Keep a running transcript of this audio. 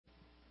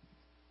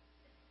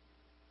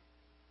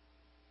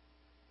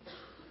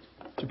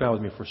Would you bow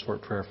with me for a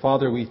short prayer?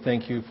 Father, we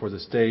thank you for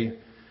this day.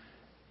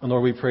 And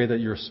Lord, we pray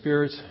that your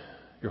Spirit,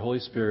 your Holy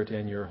Spirit,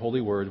 and your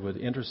Holy Word would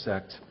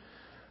intersect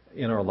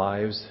in our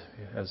lives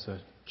as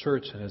a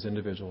church and as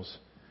individuals.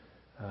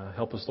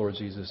 Help us, Lord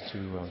Jesus,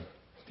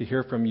 to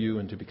hear from you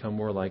and to become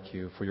more like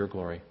you for your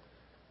glory.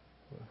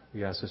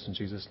 We ask this in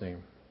Jesus'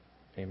 name.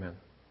 Amen.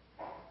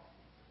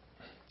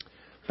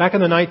 Back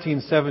in the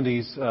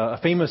 1970s,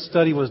 a famous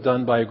study was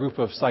done by a group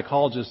of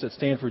psychologists at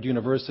Stanford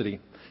University.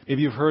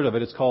 Maybe you've heard of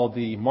it. It's called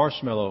the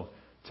Marshmallow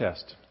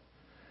Test.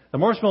 The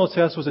Marshmallow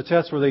Test was a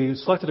test where they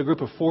selected a group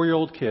of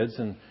 4-year-old kids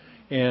and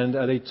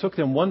they took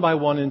them one by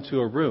one into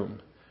a room.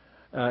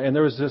 And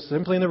there was just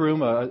simply in the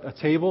room a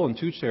table and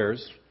 2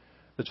 chairs.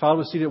 The child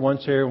was seated at one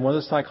chair and one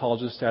of the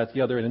psychologists sat at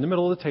the other. And in the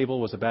middle of the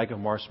table was a bag of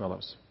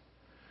marshmallows.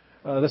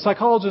 The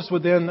psychologist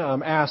would then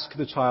ask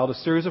the child a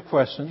series of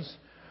questions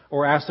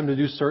or ask them to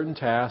do certain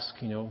tasks,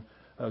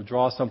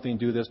 draw something,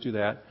 do this, do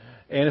that.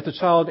 And if the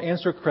child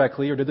answered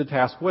correctly or did the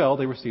task well,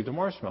 they received a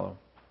marshmallow.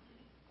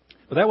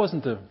 But that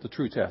wasn't the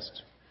true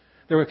test.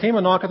 There came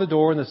a knock at the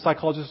door, and the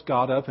psychologist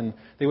got up, and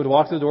they would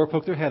walk to the door,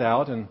 poke their head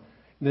out, and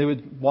they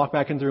would walk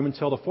back into the room and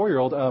tell the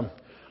 4-year-old,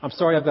 I'm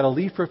sorry, I've got to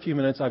leave for a few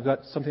minutes. I've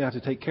got something I have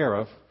to take care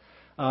of.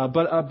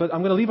 But I'm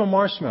going to leave a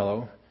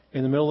marshmallow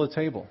in the middle of the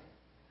table.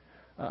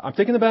 I'm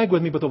taking the bag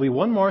with me, but there'll be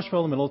one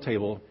marshmallow in the middle of the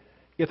table.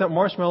 If that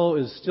marshmallow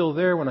is still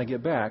there when I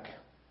get back,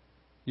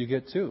 you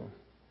get 2.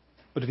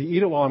 But if you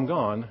eat it while I'm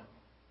gone,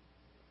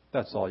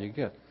 that's all you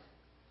get.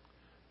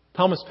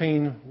 Thomas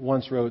Paine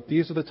once wrote,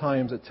 "These are the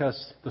times that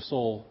test the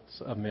souls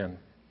of men."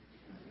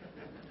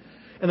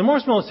 And the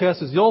marshmallow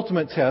test is the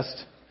ultimate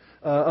test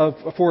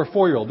for a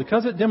 4-year-old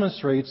because it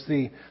demonstrates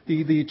the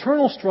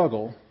eternal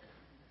struggle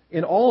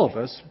in all of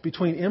us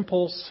between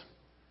impulse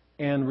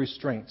and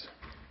restraint,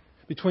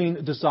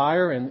 between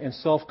desire and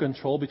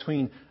self-control,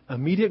 between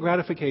immediate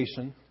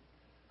gratification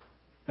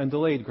and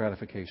delayed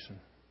gratification.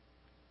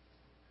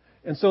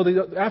 And so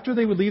after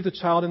they would leave the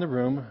child in the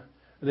room,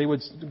 they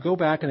would go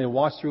back and they'd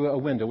watch through a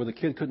window where the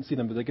kid couldn't see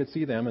them, but they could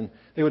see them. And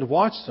they would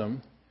watch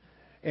them.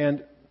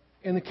 And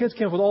the kids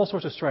came up with all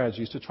sorts of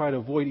strategies to try to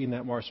avoid eating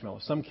that marshmallow.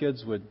 Some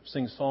kids would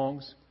sing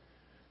songs.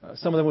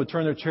 Some of them would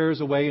turn their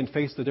chairs away and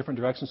face the different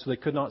directions so they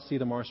could not see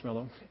the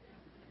marshmallow.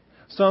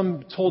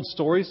 Some told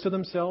stories to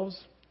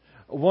themselves.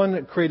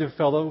 One creative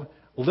fellow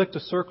licked a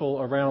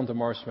circle around the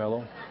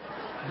marshmallow,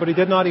 but he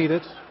did not eat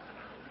it.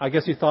 I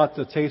guess he thought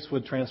the taste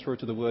would transfer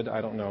to the wood.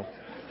 I don't know.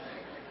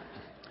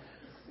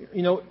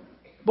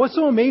 What's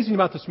so amazing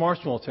about this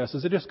marshmallow test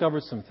is they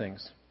discovered some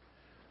things.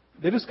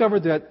 They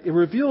discovered that it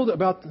revealed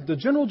about the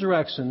general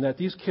direction that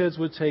these kids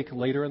would take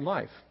later in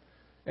life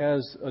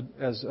as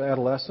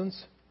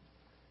adolescents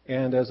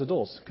and as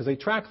adults, because they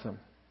tracked them.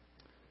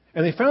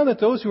 And they found that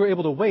those who were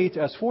able to wait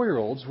as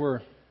 4-year-olds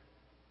grew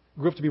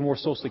up to be more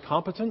socially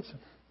competent,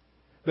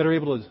 better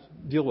able to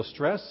deal with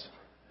stress,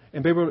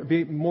 and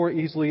be more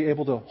easily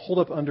able to hold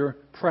up under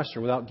pressure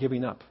without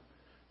giving up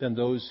than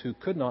those who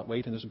could not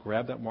wait and just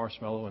grab that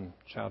marshmallow and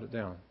chow it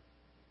down.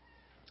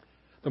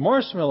 The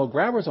marshmallow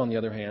grabbers, on the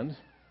other hand,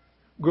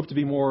 grew up to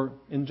be more,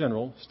 in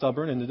general,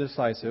 stubborn and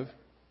indecisive,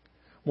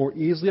 more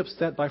easily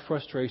upset by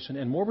frustration,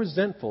 and more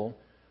resentful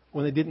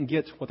when they didn't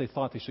get what they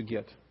thought they should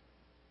get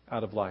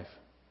out of life.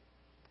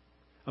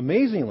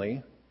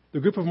 Amazingly, the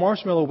group of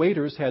marshmallow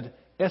waiters had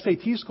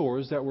SAT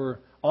scores that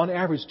were, on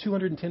average,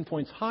 210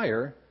 points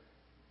higher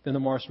than the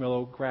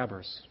marshmallow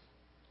grabbers.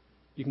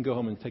 You can go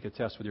home and take a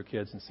test with your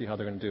kids and see how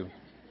they're going to do.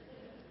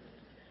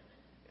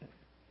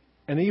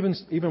 And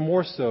even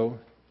more so,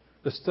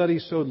 the study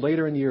showed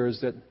later in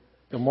years that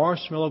the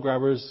marshmallow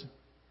grabbers,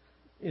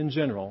 in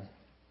general,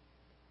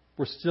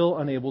 were still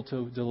unable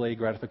to delay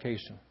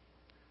gratification.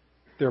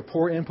 Their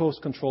poor impulse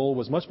control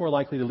was much more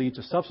likely to lead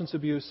to substance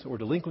abuse or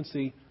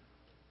delinquency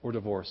or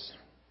divorce.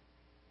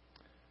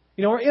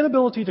 Our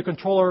inability to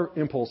control our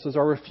impulses,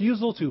 our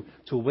refusal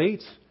to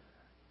wait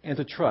and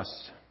to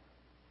trust,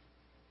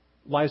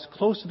 lies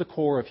close to the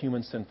core of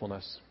human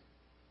sinfulness.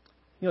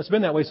 It's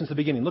been that way since the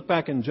beginning. Look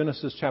back in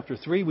Genesis chapter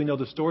 3. We know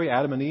the story,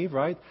 Adam and Eve,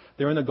 right?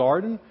 They're in the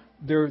garden.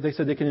 They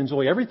said they can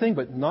enjoy everything,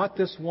 but not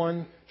this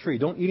one tree.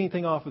 Don't eat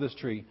anything off of this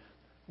tree.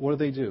 What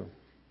do?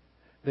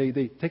 They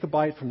take a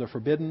bite from the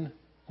forbidden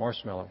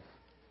marshmallow.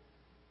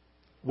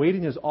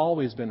 Waiting has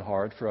always been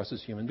hard for us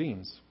as human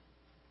beings.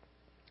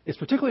 It's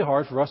particularly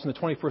hard for us in the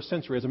 21st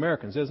century as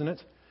Americans, isn't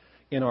it?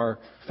 In our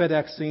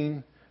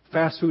FedExing,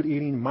 fast food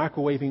eating,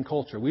 microwaving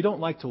culture. We don't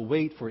like to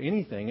wait for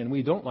anything, and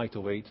we don't like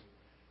to wait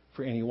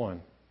for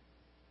anyone.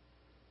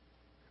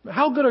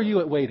 How good are you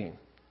at waiting?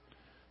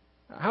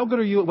 How good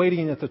are you at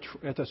waiting at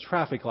the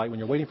traffic light when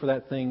you're waiting for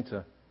that thing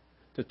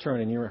to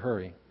turn and you're in a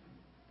hurry?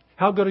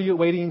 How good are you at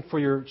waiting for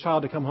your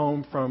child to come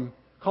home from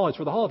college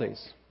for the holidays?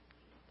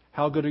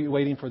 How good are you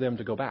waiting for them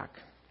to go back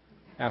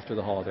after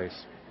the holidays?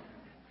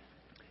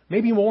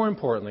 Maybe more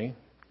importantly,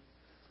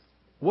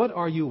 what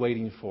are you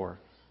waiting for?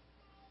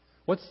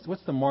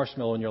 What's the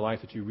marshmallow in your life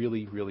that you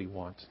really, really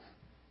want?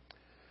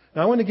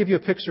 Now, I want to give you a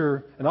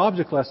picture, an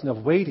object lesson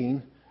of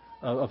waiting,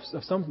 of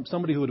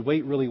somebody who would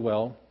wait really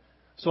well.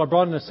 So I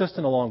brought an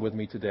assistant along with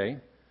me today.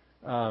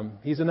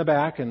 He's in the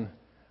back, and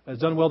Has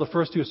done well the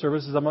first two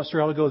services. I'm not sure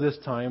how to go this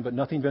time, but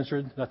nothing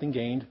ventured, nothing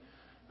gained.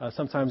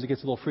 Sometimes he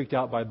gets a little freaked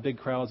out by big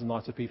crowds and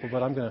lots of people,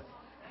 but I'm going to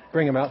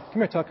bring him out.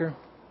 Come here, Tucker.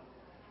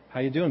 How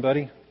you doing,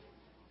 buddy?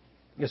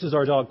 This is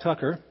our dog,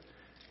 Tucker,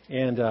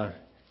 and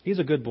he's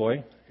a good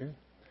boy. Here.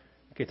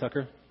 Okay,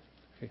 Tucker.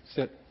 Okay,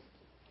 sit.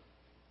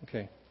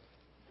 Okay.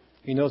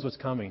 He knows what's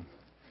coming.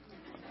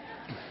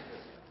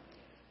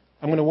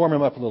 I'm going to warm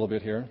him up a little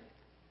bit here.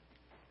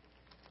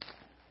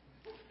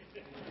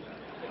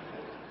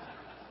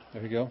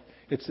 There we go.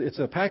 It's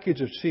a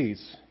package of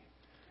cheese.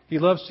 He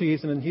loves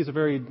cheese, and has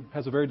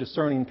a very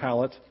discerning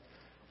palate.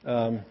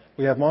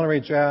 We have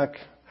Monterey Jack,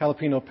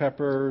 jalapeno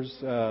peppers,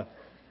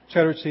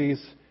 cheddar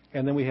cheese,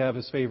 and then we have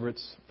his favorite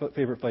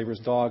flavors: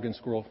 dog and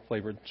squirrel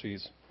flavored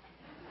cheese.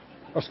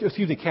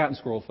 Excuse me, cat and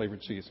squirrel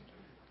flavored cheese.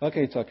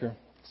 Okay, Tucker,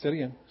 sit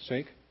again.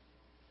 Shake.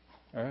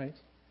 All right.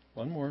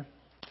 One more.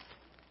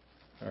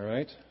 All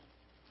right.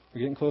 We're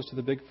getting close to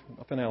the big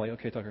finale.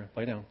 Okay, Tucker,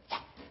 lay down.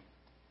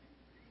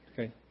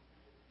 Okay.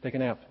 Take a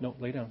nap. No,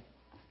 lay down.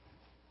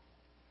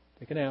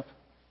 Take a nap.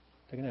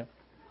 Take a nap.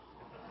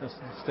 Just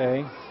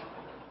stay.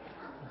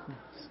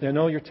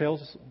 No, your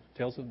tail's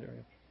in there.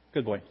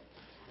 Good boy.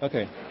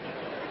 Okay.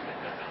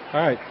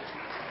 All right.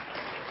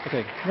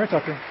 Okay. Come here,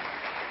 Tucker.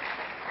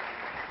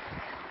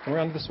 Come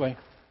around this way.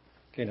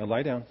 Okay, now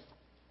lie down.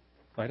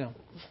 Lie down.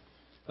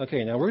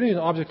 Okay, now we're going to do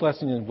an object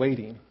lesson in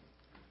waiting.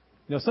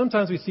 You know,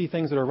 sometimes we see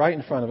things that are right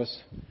in front of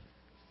us.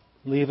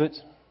 Leave it.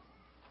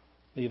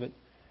 Leave it.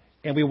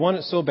 And we want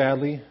it so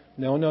badly.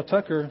 No,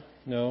 Tucker.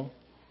 No.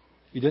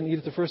 You didn't eat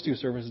at the first two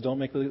services. Don't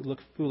make it look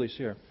foolish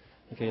here.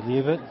 Okay,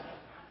 leave it.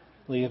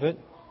 Leave it.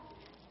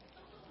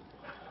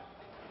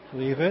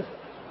 Leave it.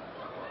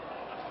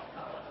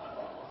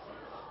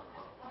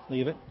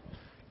 Leave it.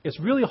 It's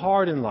really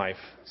hard in life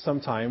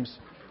sometimes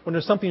when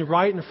there's something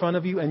right in front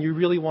of you and you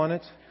really want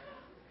it.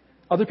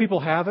 Other people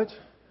have it,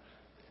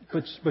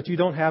 but you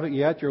don't have it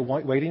yet. You're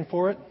waiting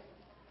for it.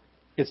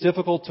 It's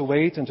difficult to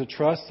wait and to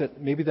trust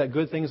that maybe that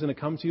good thing is going to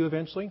come to you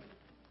eventually.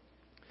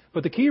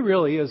 But the key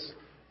really is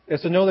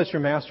to know that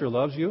your master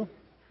loves you,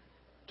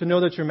 to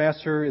know that your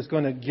master is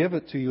going to give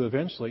it to you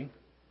eventually.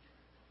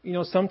 You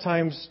know,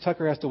 sometimes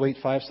Tucker has to wait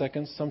 5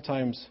 seconds,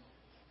 sometimes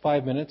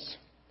 5 minutes.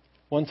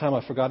 One time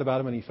I forgot about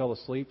him and he fell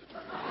asleep.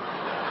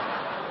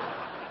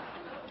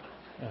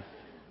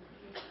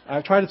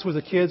 I've tried this with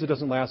the kids. It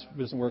doesn't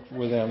work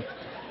with them.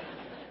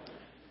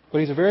 But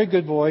he's a very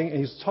good boy, and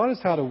he's taught us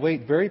how to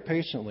wait very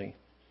patiently.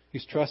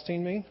 He's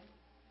trusting me.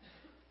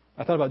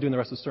 I thought about doing the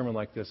rest of the sermon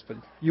like this, but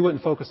you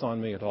wouldn't focus on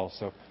me at all.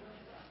 So,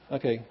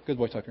 okay, good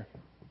boy, Tucker.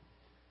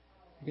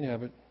 You can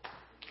have it.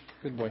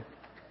 Good boy.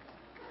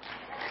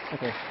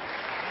 Okay.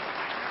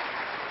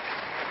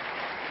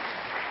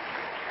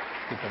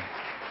 Good boy.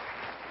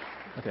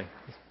 Okay.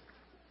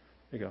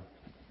 Here you go.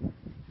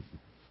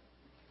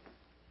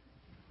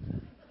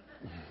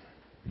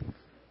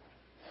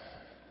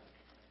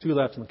 Two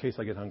left in case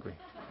I get hungry.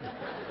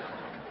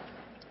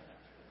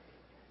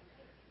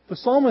 The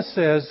psalmist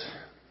says,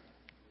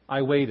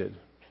 I waited.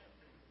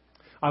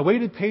 I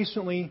waited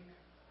patiently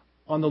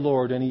on the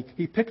Lord, and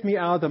He picked me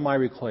out of the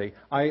miry clay.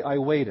 I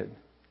waited.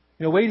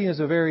 You know, waiting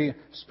is a very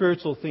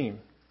spiritual theme.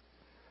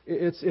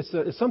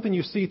 It's something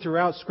you see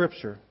throughout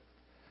Scripture.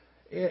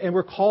 And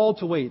we're called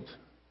to wait.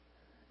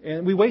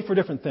 And we wait for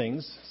different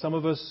things. Some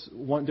of us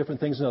want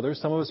different things than others.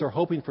 Some of us are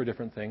hoping for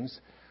different things.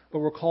 But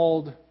we're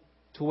called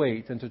to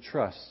wait and to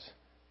trust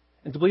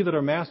and to believe that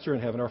our Master in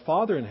heaven, our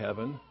Father in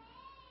heaven,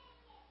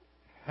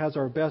 has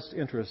our best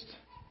interest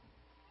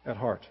at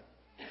heart.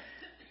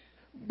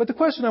 But the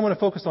question I want to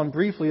focus on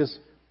briefly is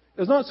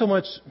not so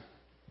much,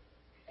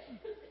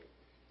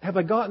 have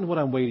I gotten what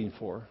I'm waiting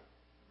for?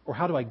 Or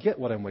how do I get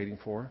what I'm waiting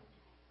for?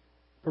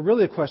 But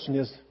really the question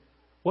is,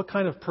 what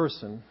kind of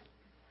person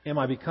am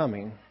I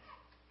becoming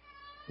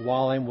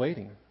while I'm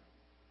waiting?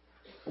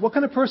 What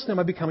kind of person am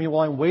I becoming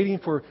while I'm waiting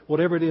for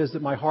whatever it is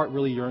that my heart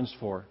really yearns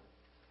for?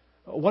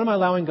 What am I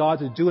allowing God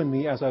to do in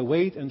me as I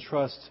wait and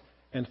trust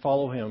and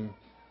follow Him,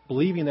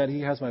 believing that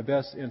He has my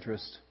best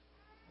interest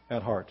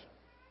at heart?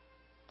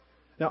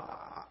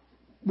 Now,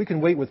 we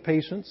can wait with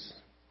patience.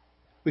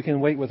 We can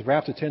wait with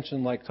rapt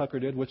attention like Tucker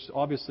did, which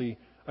obviously,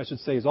 I should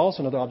say, is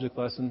also another object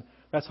lesson.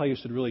 That's how you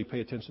should really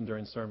pay attention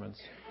during sermons.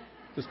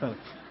 Just kind of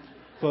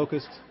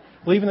focused,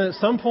 believing that at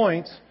some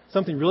point,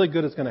 something really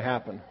good is going to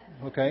happen.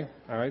 Okay?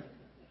 All right?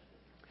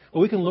 But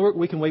we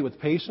can wait with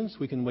patience,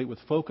 we can wait with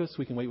focus,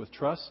 we can wait with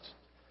trust,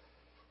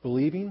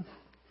 believing,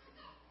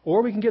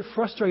 or we can get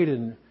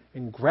frustrated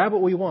and grab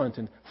what we want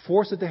and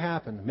force it to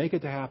happen, make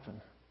it to happen.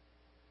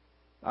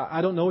 I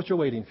don't know what you're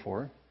waiting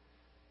for,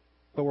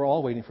 but we're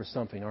all waiting for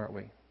something, aren't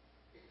we?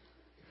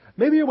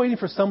 Maybe you're waiting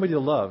for somebody to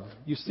love.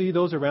 You see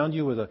those around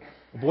you with a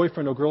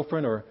boyfriend or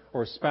girlfriend or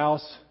a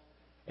spouse,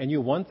 and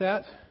you want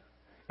that.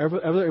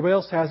 Everybody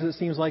else has it, it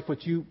seems like,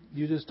 but you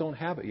just don't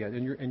have it yet,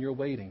 and you're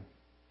waiting.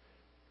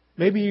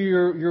 Maybe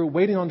you're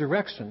waiting on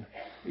direction.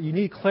 You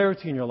need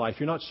clarity in your life.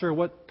 You're not sure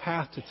what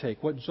path to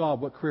take, what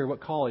job, what career, what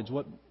college,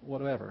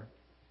 whatever.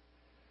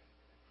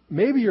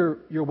 Maybe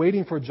you're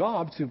waiting for a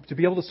job to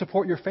be able to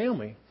support your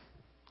family.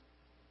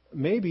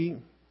 Maybe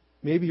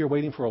Maybe you're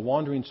waiting for a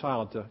wandering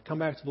child to come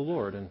back to the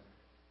Lord and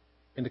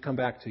to come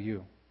back to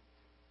you.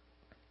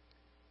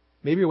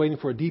 Maybe you're waiting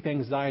for a deep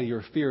anxiety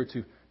or fear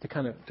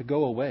to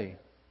go away.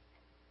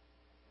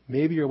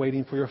 Maybe you're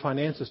waiting for your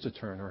finances to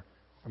turn, or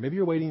maybe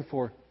you're waiting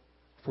for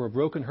a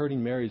broken,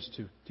 hurting marriage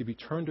to be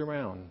turned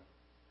around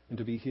and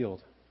to be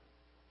healed.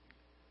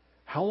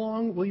 How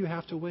long will you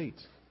have to wait?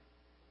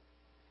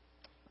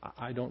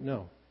 I don't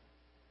know.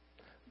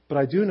 But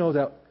I do know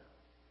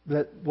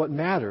that what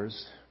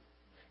matters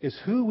is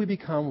who we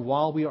become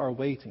while we are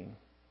waiting.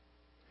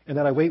 And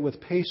that I wait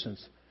with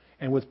patience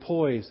and with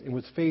poise and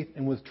with faith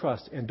and with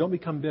trust. And don't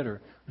become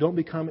bitter. Don't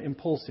become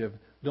impulsive.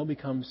 Don't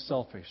become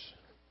selfish.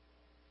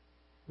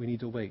 We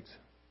need to wait.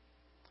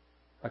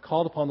 I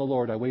called upon the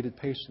Lord. I waited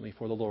patiently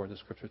for the Lord, the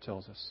Scripture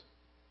tells us.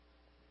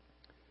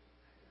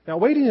 Now,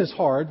 waiting is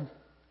hard,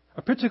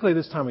 particularly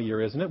this time of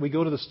year, isn't it? We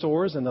go to the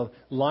stores and the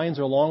lines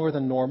are longer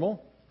than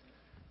normal.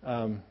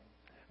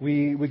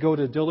 We go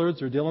to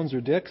Dillard's or Dillon's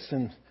or Dick's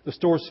and the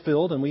store's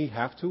filled and we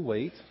have to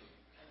wait.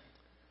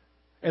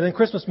 And then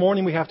Christmas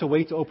morning we have to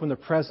wait to open the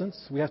presents.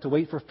 We have to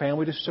wait for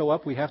family to show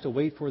up. We have to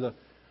wait for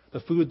the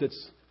food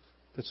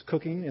that's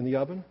cooking in the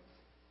oven.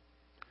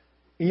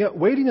 And yet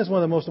waiting is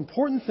one of the most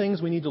important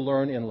things we need to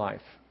learn in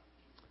life.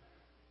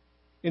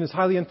 In his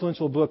highly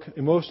influential book,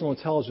 Emotional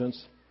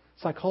Intelligence,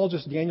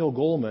 psychologist Daniel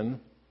Goleman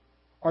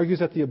argues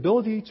that the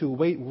ability to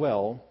wait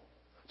well,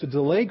 to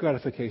delay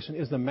gratification,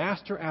 is the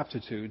master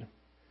aptitude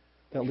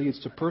that leads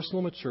to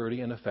personal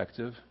maturity and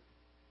effective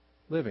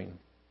living.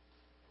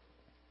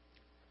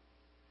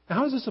 Now,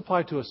 how does this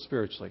apply to us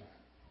spiritually?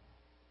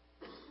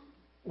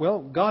 Well,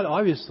 God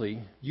obviously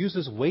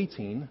uses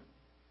waiting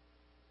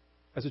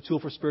as a tool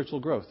for spiritual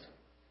growth.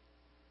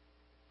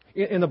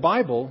 In the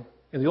Bible,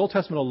 in the Old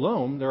Testament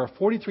alone, there are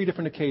 43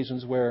 different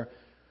occasions where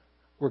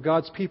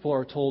God's people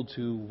are told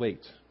to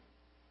wait.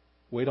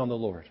 Wait on the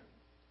Lord.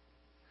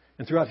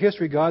 And throughout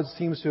history, God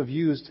seems to have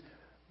used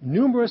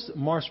numerous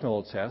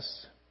marshmallow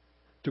tests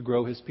to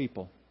grow His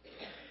people.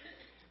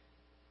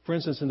 For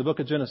instance, in the book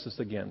of Genesis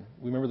again,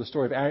 we remember the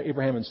story of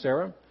Abraham and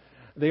Sarah.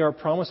 They are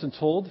promised and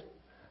told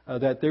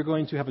that they're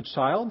going to have a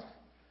child,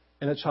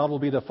 and that child will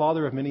be the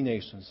father of many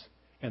nations.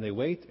 And they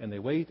wait, and they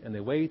wait, and they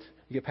wait.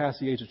 You get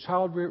past the age of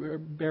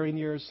childbearing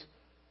years.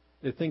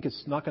 They think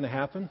it's not going to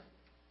happen.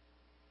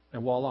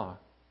 And voila.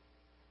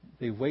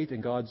 They wait,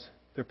 and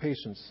their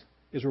patience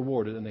is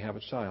rewarded, and they have a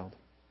child.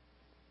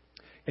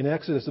 In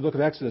Exodus, the book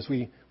of Exodus,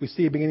 we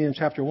see beginning in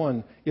chapter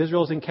 1,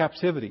 Israel's in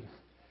captivity.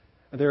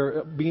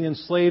 They're being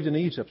enslaved in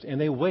Egypt,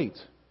 and they wait.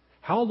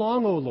 How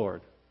long, O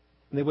Lord?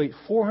 And they wait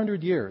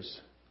 400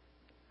 years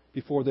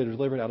before they're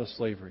delivered out of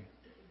slavery.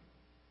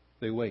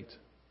 They wait.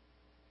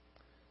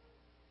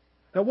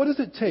 Now, what does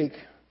it take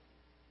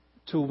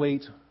to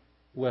wait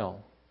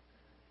well?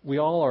 We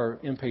all are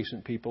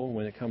impatient people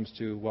when it comes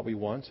to what we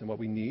want and what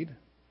we need.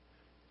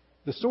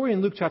 The story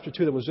in Luke chapter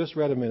 2 that was just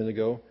read a minute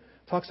ago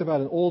talks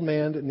about an old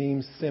man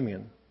named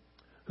Simeon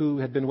who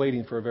had been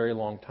waiting for a very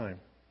long time.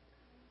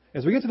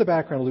 As we get to the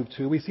background of Luke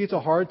 2, we see it's a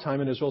hard time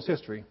in Israel's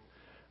history.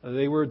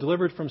 They were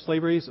delivered from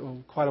slavery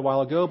quite a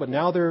while ago, but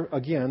now they're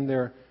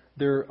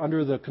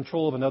under the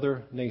control of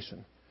another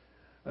nation.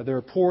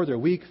 They're poor, they're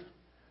weak,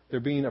 they're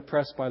being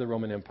oppressed by the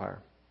Roman Empire.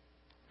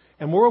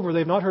 And moreover,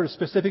 they've not heard a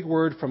specific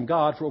word from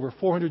God for over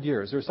 400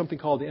 years. There's something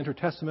called the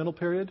intertestamental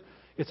period.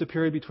 It's a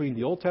period between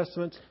the Old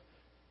Testament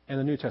and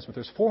the New Testament.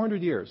 There's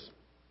 400 years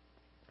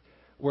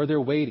where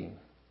they're waiting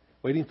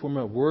for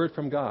a word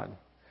from God,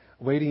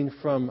 waiting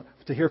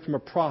to hear from a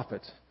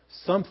prophet,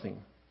 something.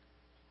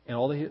 And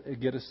all they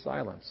get is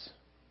silence.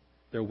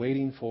 They're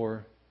waiting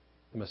for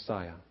the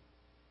Messiah.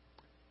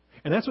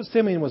 And that's what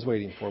Simeon was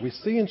waiting for. We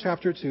see in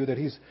chapter 2 that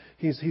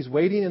he's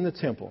waiting in the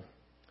temple.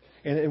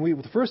 And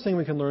the first thing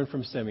we can learn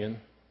from Simeon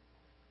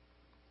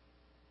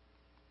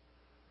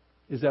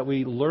is that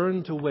we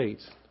learn to wait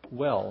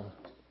well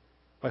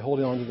by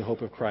holding on to the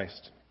hope of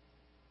Christ.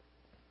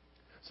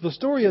 So the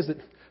story is that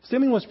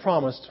Simeon was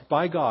promised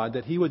by God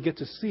that he would get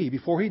to see,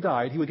 before he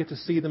died, he would get to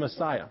see the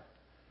Messiah.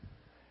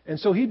 And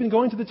so he'd been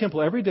going to the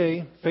temple every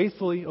day,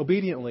 faithfully,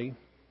 obediently,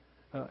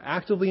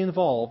 actively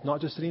involved,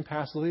 not just sitting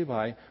passively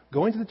by,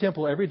 going to the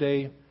temple every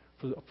day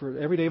for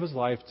every day of his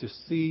life to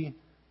see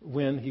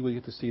when he would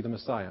get to see the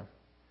Messiah.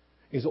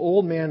 He's an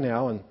old man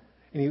now, and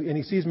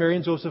he sees Mary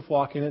and Joseph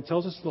walking, and it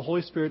tells us the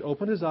Holy Spirit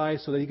opened his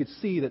eyes so that he could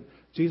see that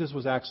Jesus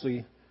was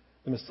actually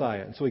the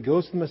Messiah. And so he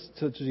goes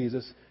to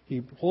Jesus,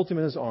 he holds him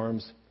in his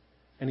arms,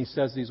 and he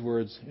says these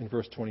words in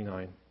verse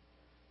 29.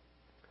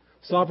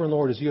 Sovereign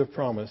Lord, as you have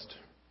promised,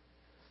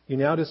 you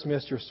now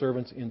dismiss your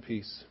servants in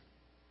peace.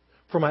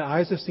 For my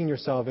eyes have seen your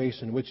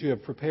salvation, which you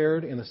have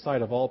prepared in the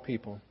sight of all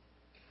people,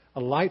 a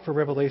light for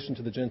revelation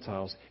to the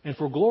Gentiles, and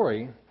for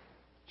glory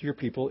to your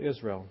people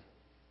Israel.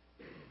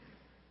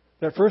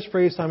 That first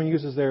phrase Simon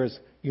uses there is,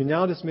 you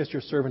now dismiss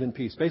your servant in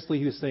peace. Basically,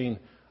 he was saying,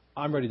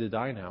 I'm ready to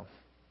die now.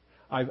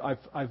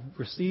 I've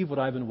received what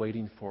I've been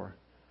waiting for.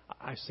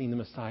 I've seen the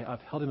Messiah.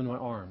 I've held him in my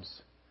arms.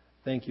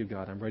 Thank you,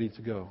 God. I'm ready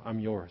to go. I'm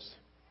yours.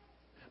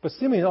 But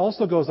Simeon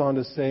also goes on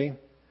to say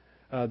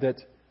that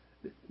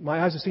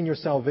my eyes have seen your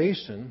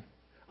salvation,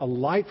 a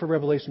light for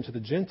revelation to the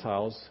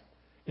Gentiles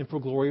and for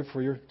glory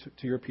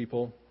to your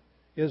people,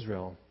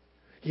 Israel.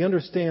 He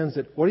understands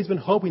that what he's been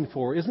hoping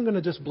for isn't going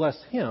to just bless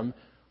him,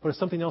 but it's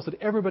something else that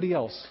everybody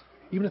else,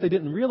 even if they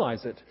didn't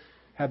realize it,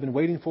 have been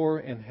waiting for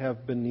and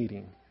have been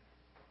needing.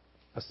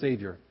 A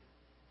Savior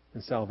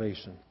and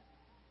salvation.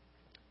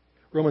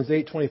 Romans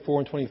 8:24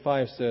 and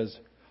 25 says,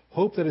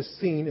 "Hope that is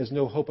seen is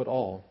no hope at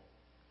all.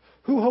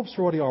 Who hopes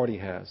for what he already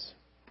has?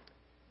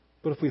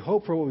 But if we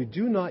hope for what we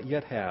do not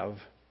yet have,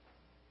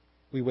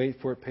 we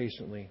wait for it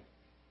patiently."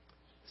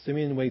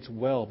 Simeon waits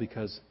well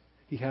because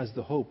he has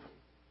the hope,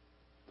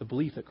 the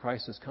belief that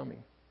Christ is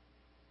coming.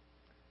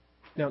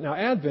 Now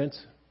Advent,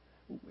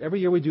 every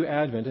year we do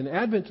Advent, and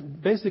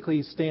Advent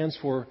basically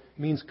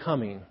means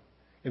coming.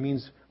 It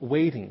means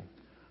waiting.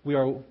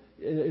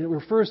 It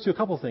refers to a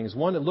couple things.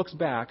 One, it looks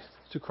back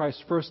to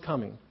Christ's first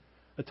coming,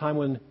 a time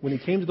when he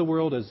came to the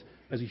world as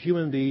a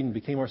human being and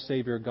became our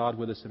Savior, God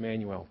with us,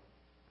 Emmanuel.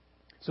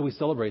 So we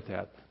celebrate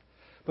that.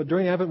 But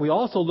during Advent, we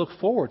also look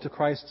forward to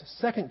Christ's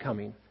second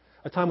coming,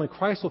 a time when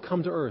Christ will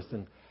come to earth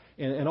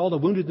and all the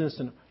woundedness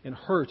and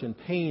hurt and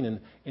pain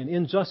and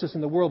injustice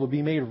in the world will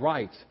be made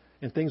right,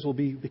 and things will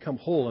become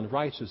whole and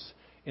righteous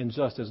and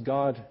just as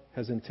God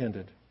has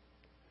intended.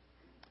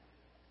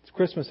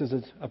 Christmas is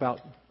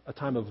about a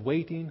time of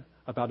waiting,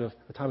 about a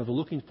time of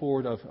looking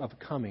forward, of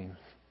coming.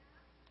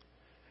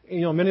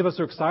 Many of us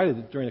are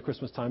excited during the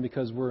Christmas time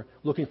because we're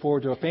looking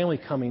forward to a family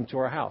coming to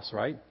our house,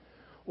 right?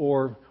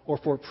 Or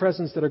for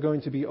presents that are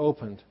going to be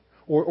opened,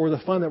 or the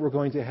fun that we're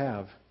going to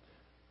have.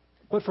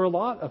 But for a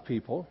lot of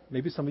people,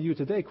 maybe some of you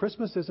today,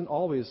 Christmas isn't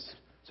always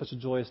such a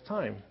joyous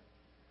time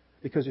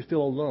because you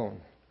feel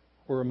alone,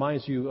 or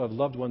reminds you of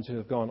loved ones who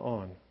have gone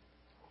on,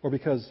 or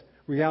because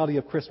reality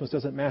of Christmas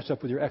doesn't match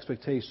up with your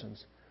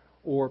expectations,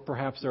 or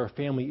perhaps there are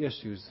family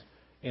issues,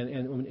 and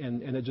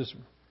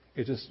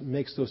it just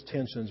makes those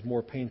tensions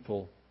more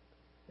painful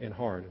and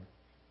hard.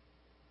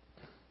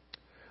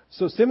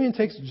 So Simeon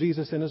takes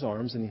Jesus in his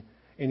arms, and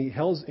he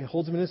holds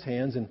him in his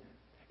hands, and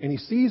he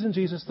sees in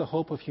Jesus the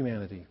hope of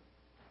humanity,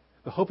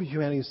 the hope of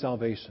humanity's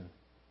salvation.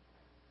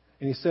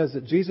 And he says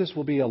that Jesus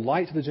will be a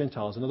light to the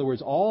Gentiles. In other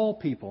words, all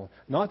people,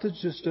 not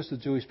just the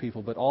Jewish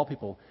people, but all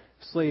people,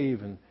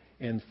 slave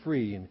and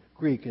free, and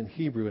Greek and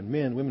Hebrew, and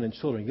men, women, and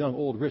children, young,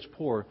 old, rich,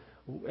 poor,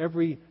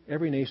 every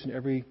nation,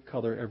 every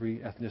color, every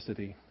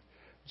ethnicity.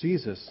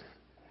 Jesus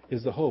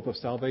is the hope of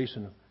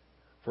salvation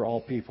for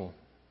all people.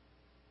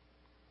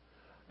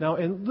 Now,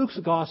 in Luke's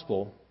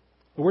gospel,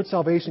 the word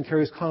salvation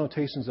carries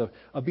connotations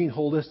of being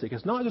holistic.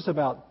 It's not just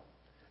about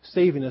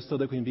saving us so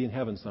that we can be in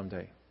heaven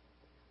someday.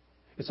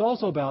 It's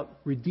also about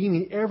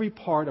redeeming every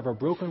part of our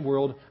broken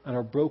world and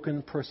our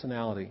broken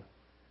personality.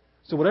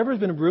 So whatever has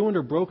been ruined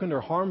or broken or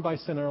harmed by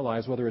sin in our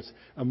lives, whether it's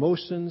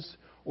emotions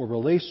or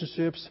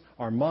relationships,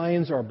 our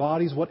minds, our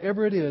bodies,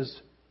 whatever it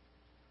is,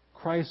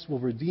 Christ will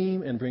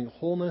redeem and bring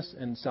wholeness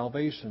and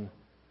salvation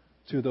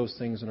to those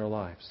things in our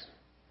lives.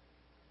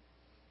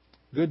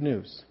 Good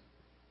news.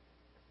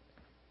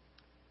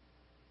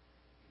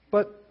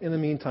 But in the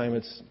meantime,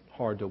 it's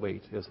hard to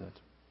wait, isn't it?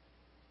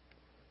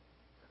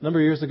 A number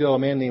of years ago, a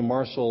man named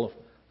Marshall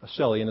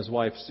Shelley and his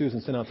wife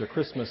Susan sent out their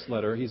Christmas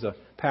letter. He's a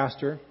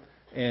pastor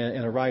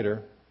and a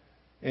writer,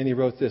 and he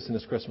wrote this in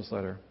his Christmas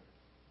letter.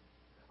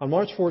 On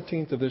March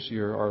 14th of this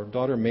year, our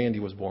daughter Mandy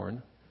was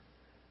born,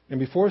 and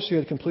before she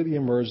had completely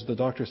emerged, the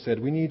doctor said,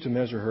 "We need to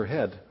measure her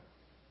head."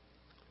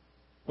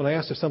 When I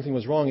asked if something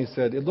was wrong, he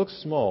said, "It looks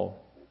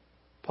small,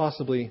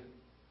 possibly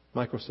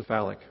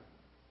microcephalic."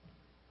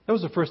 That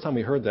was the first time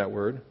we heard that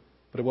word,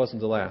 but it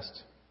wasn't the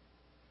last.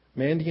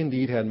 Mandy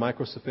indeed had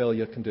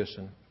microcephalia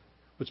condition,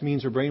 which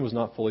means her brain was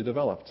not fully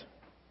developed.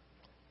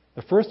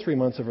 The first 3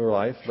 months of her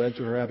life led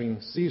to her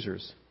having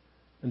seizures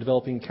and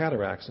developing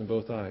cataracts in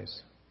both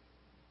eyes.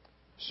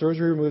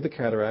 Surgery removed the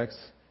cataracts,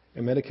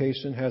 and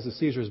medication has the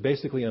seizures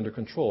basically under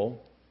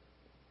control,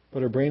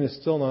 but her brain is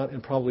still not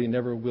and probably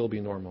never will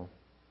be normal.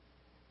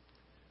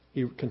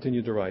 He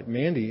continued to write,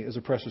 "Mandy is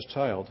a precious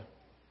child,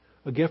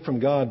 a gift from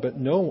God, but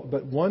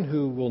one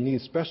who will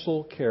need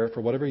special care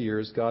for whatever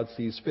years God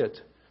sees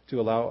fit to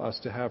allow us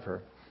to have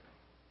her.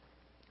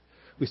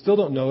 We still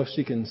don't know if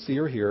she can see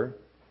or hear,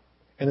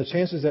 and the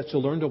chances that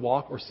she'll learn to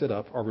walk or sit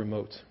up are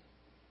remote.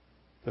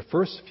 The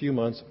first few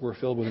months were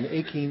filled with an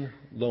aching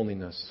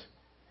loneliness."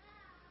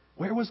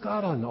 Where was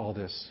God on all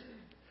this?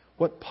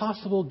 What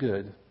possible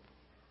good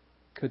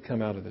could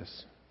come out of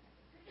this?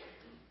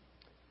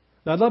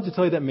 Now, I'd love to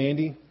tell you that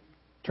Mandy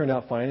turned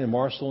out fine and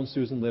Marshall and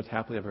Susan lived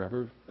happily ever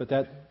after, but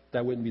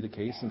that wouldn't be the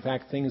case. In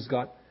fact, things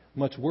got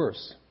much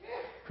worse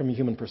from a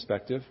human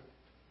perspective.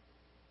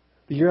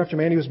 The year after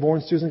Mandy was born,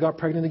 Susan got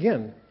pregnant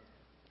again.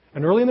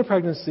 And early in the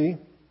pregnancy,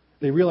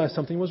 they realized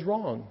something was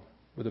wrong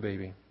with the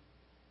baby.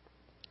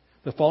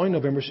 The following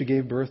November, she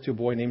gave birth to a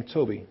boy named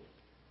Toby.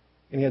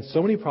 And he had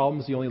so many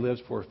problems, he only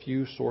lived for a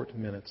few short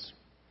minutes.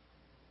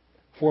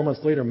 4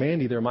 months later,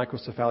 Mandy, their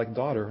microcephalic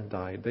daughter,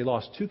 died. They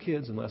lost 2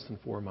 kids in less than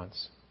 4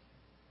 months.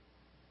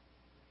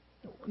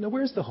 Now,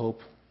 where's the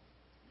hope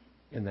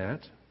in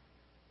that?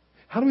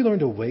 How do we learn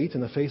to wait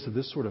in the face of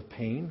this sort of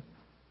pain,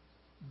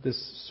 this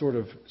sort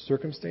of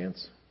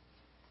circumstance?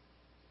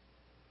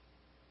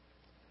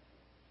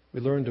 We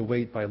learn to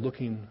wait by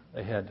looking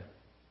ahead,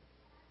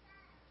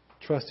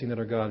 trusting that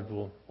our God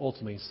will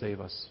ultimately save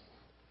us.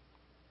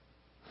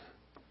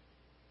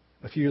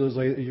 A few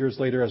years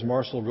later, as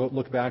Marshall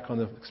looked back on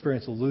the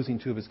experience of losing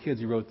two of his kids,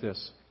 he wrote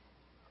this: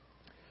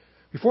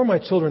 "Before my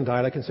children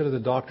died, I considered the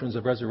doctrines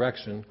of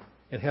resurrection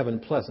and heaven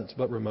pleasant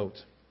but remote,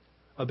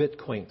 a bit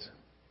quaint.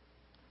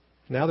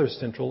 Now they're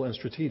central and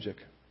strategic.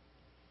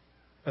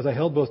 As I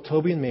held both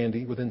Toby and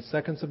Mandy within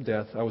seconds of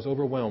death, I was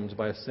overwhelmed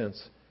by a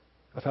sense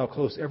of how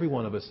close every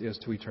one of us is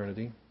to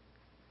eternity.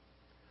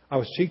 I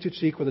was cheek to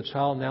cheek with a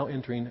child now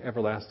entering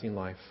everlasting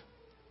life.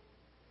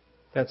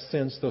 That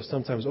sense, though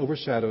sometimes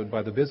overshadowed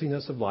by the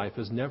busyness of life,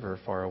 is never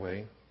far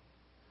away.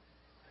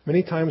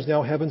 Many times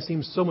now, heaven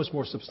seems so much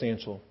more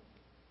substantial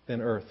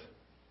than earth.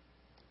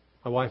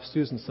 My wife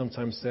Susan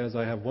sometimes says,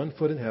 I have 1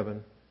 foot in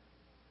heaven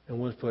and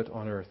 1 foot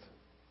on earth.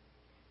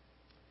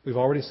 We've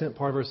already sent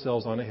part of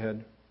ourselves on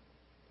ahead,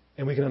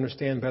 and we can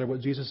understand better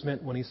what Jesus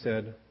meant when he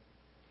said,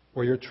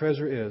 where your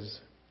treasure is,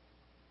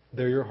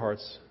 there your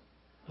hearts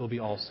will be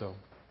also."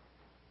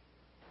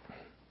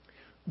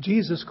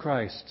 Jesus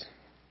Christ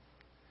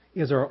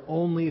is our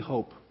only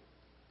hope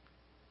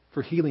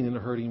for healing in a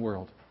hurting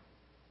world.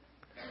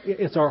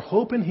 It's our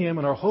hope in Him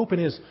and our hope in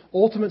His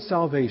ultimate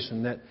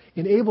salvation that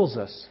enables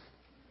us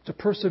to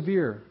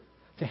persevere,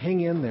 to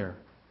hang in there,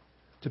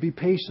 to be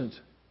patient,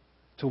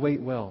 to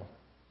wait well.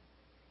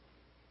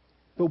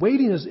 But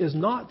waiting is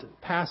not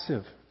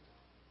passive.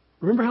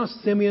 Remember how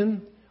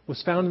Simeon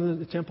was found in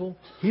the temple?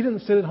 He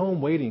didn't sit at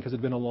home waiting because it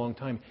had been a long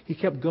time. He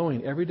kept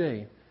going every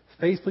day,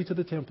 faithfully to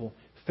the temple,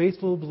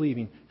 faithfully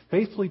believing,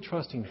 faithfully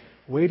trusting,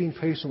 waiting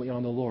patiently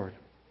on the Lord.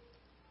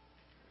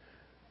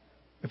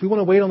 If we want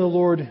to wait on the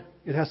Lord,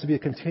 it has to be a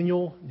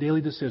continual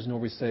daily decision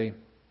where we say,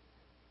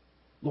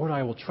 Lord,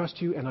 I will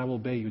trust you and I will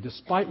obey you,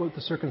 despite what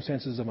the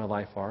circumstances of my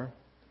life are,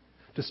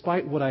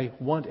 despite what I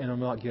want and I'm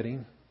not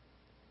getting,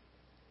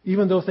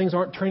 even though things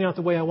aren't turning out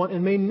the way I want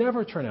and may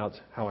never turn out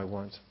how I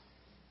want.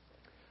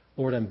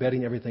 Lord, I'm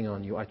betting everything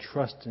on you. I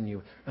trust in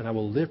you, and I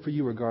will live for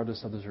you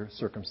regardless of the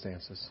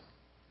circumstances.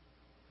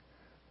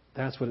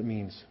 That's what it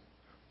means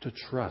to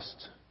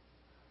trust,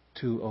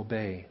 to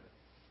obey,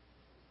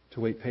 to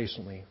wait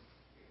patiently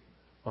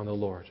on the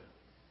Lord.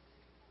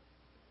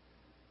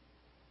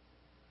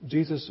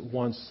 Jesus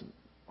wants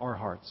our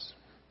hearts.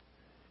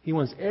 He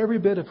wants every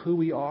bit of who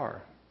we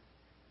are.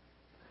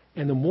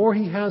 And the more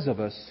He has of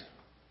us,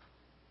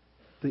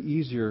 the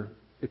easier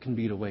it can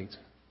be to wait.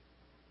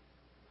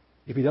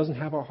 If He doesn't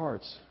have our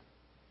hearts,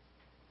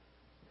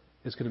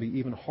 it's going to be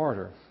even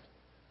harder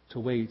to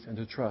wait and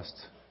to trust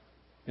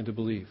and to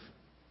believe.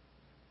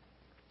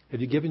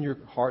 Have you given your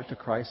heart to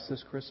Christ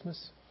this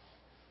Christmas?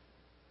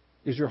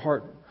 Is your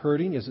heart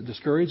hurting? Is it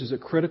discouraged? Is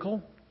it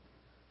critical?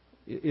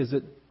 Is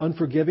it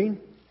unforgiving?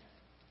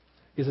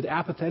 Is it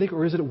apathetic?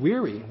 Or is it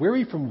weary?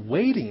 Weary from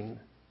waiting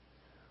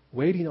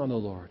on the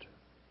Lord.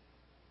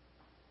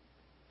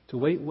 To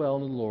wait well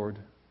on the Lord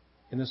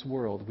in this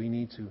world, we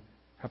need to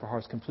have our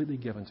hearts completely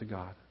given to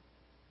God,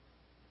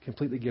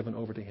 completely given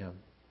over to Him.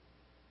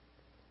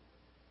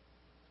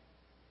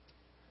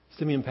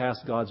 Simeon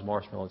passed God's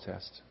marshmallow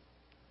test.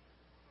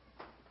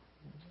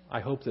 I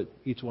hope that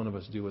each one of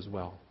us do as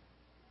well.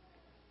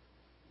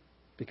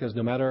 Because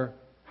no matter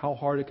how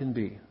hard it can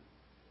be,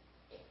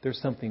 there's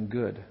something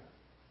good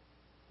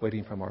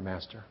waiting from our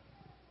Master.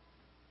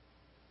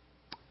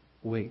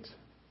 Wait.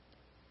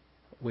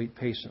 Wait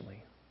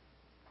patiently,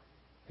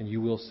 and you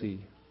will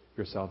see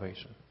your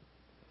salvation.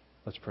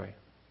 Let's pray.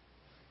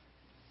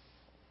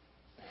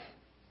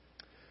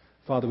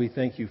 Father, we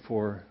thank you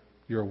for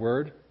your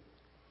word.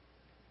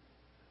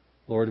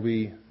 Lord,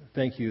 we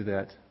thank you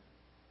that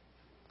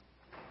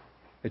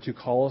you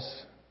call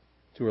us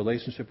to a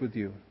relationship with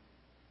you.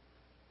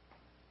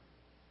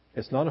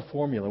 It's not a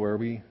formula where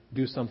we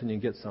do something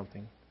and get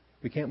something.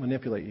 We can't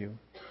manipulate you.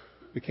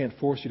 We can't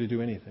force you to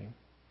do anything.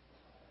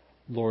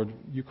 Lord,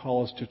 you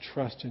call us to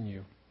trust in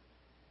you,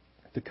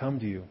 to come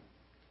to you,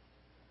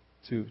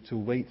 to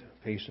wait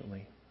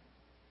patiently.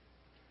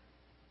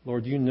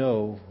 Lord, you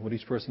know what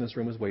each person in this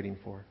room is waiting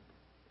for,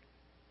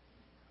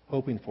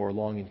 hoping for,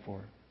 longing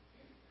for.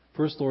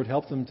 First, Lord,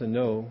 help them to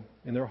know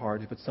in their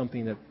heart if it's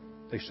something that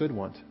they should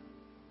want.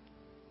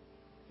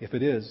 If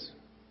it is,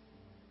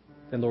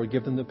 then, Lord,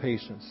 give them the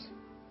patience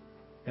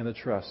and the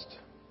trust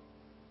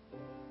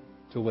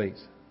to wait.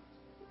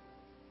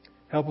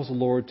 Help us,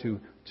 Lord,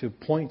 to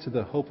point to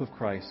the hope of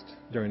Christ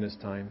during this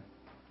time,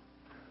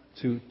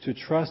 to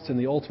trust in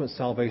the ultimate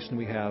salvation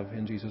we have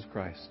in Jesus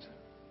Christ.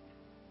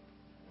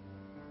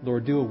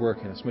 Lord, do a work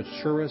in us,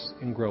 mature us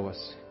and grow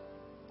us.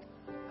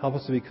 Help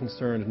us to be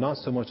concerned not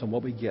so much on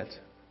what we get,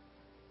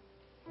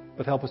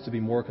 but help us to be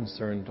more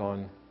concerned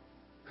on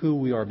who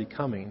we are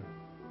becoming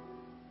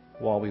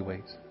while we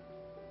wait.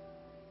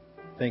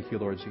 Thank you,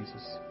 Lord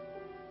Jesus.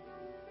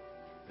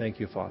 Thank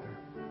you, Father.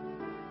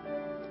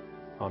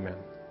 Amen.